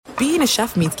being a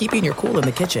chef means keeping your cool in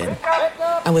the kitchen.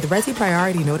 And with Resi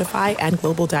Priority Notify and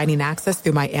Global Dining Access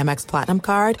through my Amex Platinum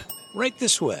card, Right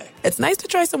this way. it's nice to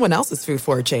try someone else's food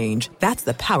for a change. That's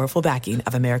the powerful backing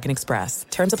of American Express.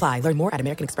 Terms apply. Learn more at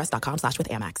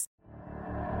americanexpress.com/withAmex.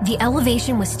 The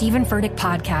Elevation with Stephen Furtick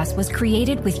podcast was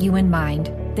created with you in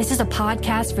mind. This is a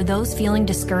podcast for those feeling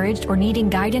discouraged or needing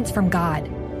guidance from God.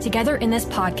 Together in this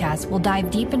podcast, we'll dive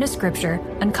deep into scripture,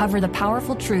 uncover the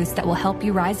powerful truths that will help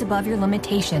you rise above your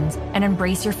limitations and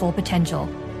embrace your full potential.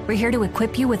 We're here to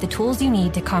equip you with the tools you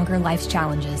need to conquer life's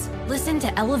challenges. Listen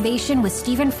to Elevation with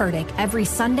Stephen Furtick every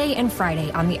Sunday and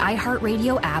Friday on the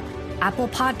iHeartRadio app, Apple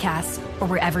Podcasts, or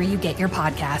wherever you get your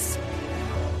podcasts.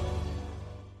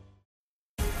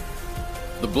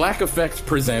 The Black Effect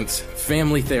presents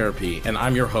Family Therapy, and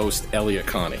I'm your host, Elliot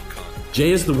Connie.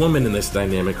 Jay is the woman in this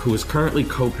dynamic who is currently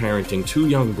co-parenting 2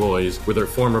 young boys with her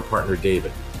former partner,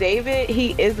 David. David,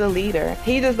 he is a leader.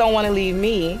 He just don't want to leave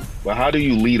me. But how do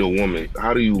you lead a woman?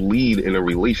 How do you lead in a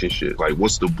relationship? Like,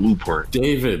 what's the blueprint?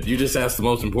 David, you just asked the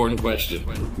most important question.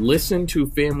 Listen to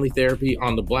Family Therapy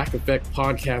on the Black Effect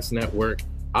Podcast Network,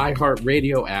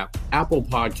 iHeartRadio app, Apple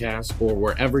Podcasts, or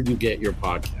wherever you get your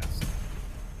podcasts.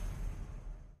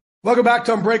 Welcome back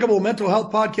to Unbreakable Mental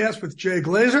Health Podcast with Jay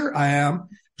Glazer. I am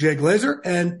Jay Glazer,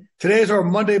 and today is our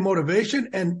Monday motivation,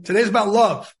 and today's about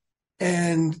love.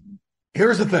 And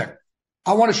here's the thing.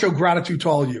 I want to show gratitude to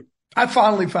all of you. I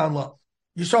finally found love.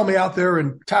 You saw me out there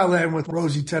in Thailand with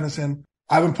Rosie Tennyson.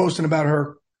 I've been posting about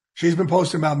her. She's been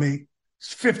posting about me.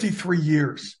 It's 53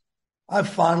 years. I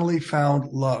finally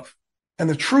found love. And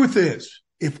the truth is,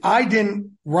 if I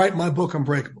didn't write my book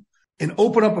Unbreakable and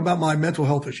open up about my mental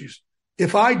health issues,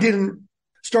 if I didn't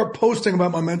start posting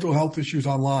about my mental health issues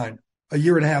online a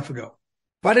year and a half ago,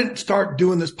 if I didn't start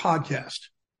doing this podcast,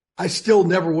 I still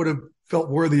never would have felt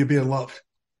worthy of being loved.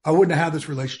 I wouldn't have had this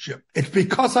relationship. It's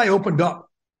because I opened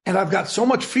up, and I've got so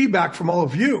much feedback from all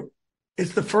of you.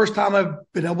 It's the first time I've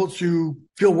been able to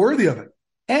feel worthy of it.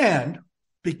 And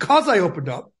because I opened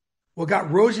up, what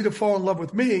got Rosie to fall in love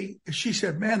with me is she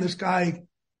said, man, this guy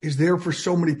is there for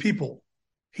so many people.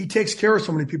 He takes care of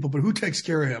so many people, but who takes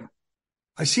care of him?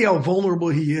 I see how vulnerable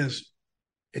he is.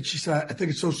 And she said, I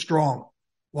think it's so strong.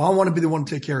 Well, I want to be the one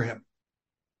to take care of him.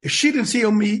 If she didn't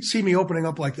see me opening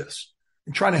up like this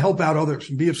and trying to help out others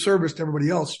and be of service to everybody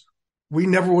else, we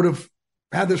never would have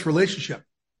had this relationship.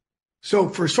 So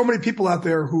for so many people out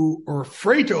there who are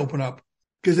afraid to open up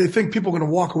because they think people are going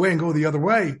to walk away and go the other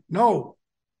way, no,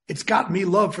 it's got me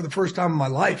love for the first time in my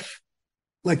life.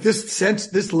 Like this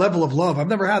level of love. I've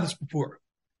never had this before.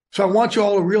 So I want you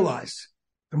all to realize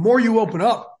the more you open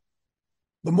up,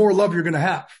 the more love you're going to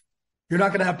have. You're not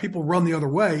going to have people run the other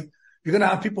way. You're going to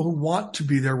have people who want to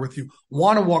be there with you,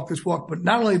 want to walk this walk. But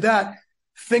not only that,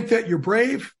 think that you're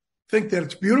brave, think that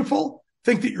it's beautiful,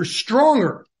 think that you're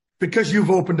stronger because you've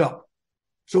opened up.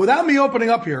 So without me opening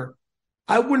up here,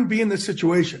 I wouldn't be in this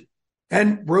situation.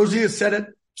 And Rosie has said it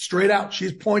straight out.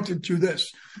 She's pointed to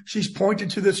this. She's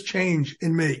pointed to this change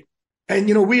in me. And,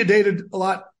 we had dated a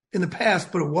lot in the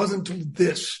past, but it wasn't until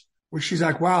this where she's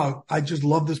like, wow, I just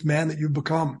love this man that you've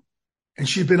become. And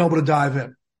she's been able to dive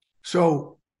in.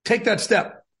 So take that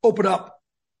step, open up,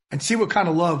 and see what kind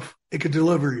of love it could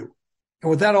deliver you. And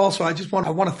with that also, I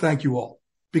want to thank you all,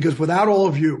 because without all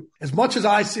of you, as much as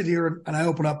I sit here and I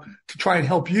open up to try and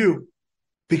help you,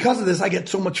 because of this, I get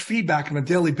so much feedback on a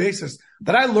daily basis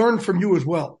that I learn from you as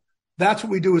well. That's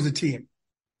what we do as a team.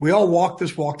 We all walk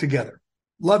this walk together.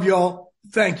 Love y'all.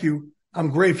 Thank you. I'm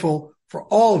grateful for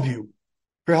all of you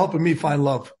for helping me find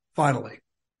love finally.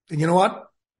 And you know what?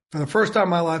 For the first time in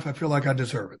my life, I feel like I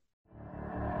deserve it.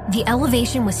 The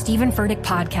Elevation with Stephen Furtick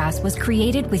podcast was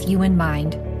created with you in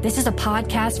mind. This is a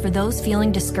podcast for those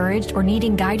feeling discouraged or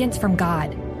needing guidance from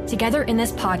God. Together in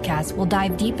this podcast, we'll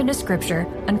dive deep into scripture,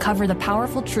 uncover the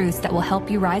powerful truths that will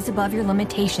help you rise above your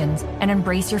limitations and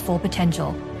embrace your full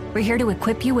potential. We're here to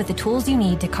equip you with the tools you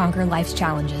need to conquer life's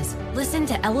challenges. Listen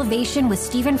to Elevation with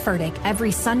Stephen Furtick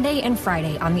every Sunday and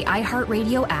Friday on the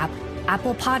iHeartRadio app,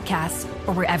 Apple Podcasts,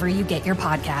 or wherever you get your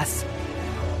podcasts.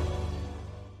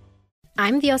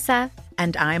 I'm Diosa.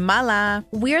 And I'm Mala.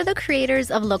 We're the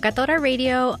creators of Locatora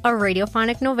Radio, a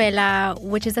radiophonic novela,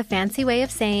 which is a fancy way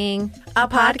of saying a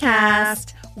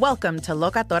podcast. Welcome to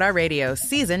Locatora Radio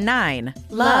Season 9.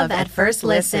 Love at First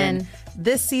Listen.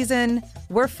 This season,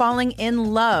 we're falling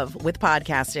in love with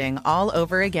podcasting all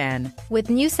over again. With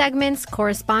new segments,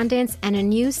 correspondence, and a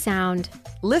new sound.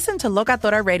 Listen to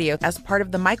Locatora Radio as part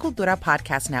of the My Cultura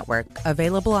Podcast Network,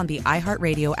 available on the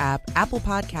iHeartRadio app, Apple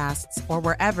Podcasts, or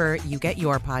wherever you get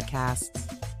your podcasts.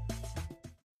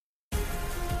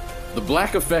 The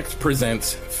Black Effect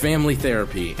presents Family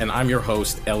Therapy, and I'm your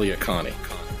host, Elliot Connie.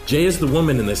 Jay is the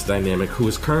woman in this dynamic who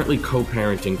is currently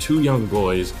co-parenting 2 young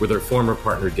boys with her former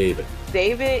partner, David.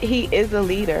 David, he is a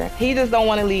leader. He just don't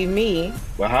want to leave me.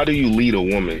 But how do you lead a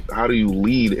woman? How do you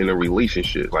lead in a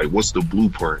relationship? Like, what's the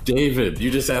blueprint? David, you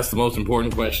just asked the most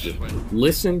important question.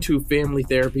 Listen to Family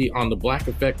Therapy on the Black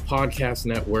Effect Podcast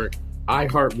Network,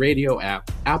 iHeartRadio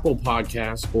app, Apple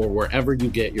Podcasts, or wherever you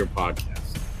get your podcasts.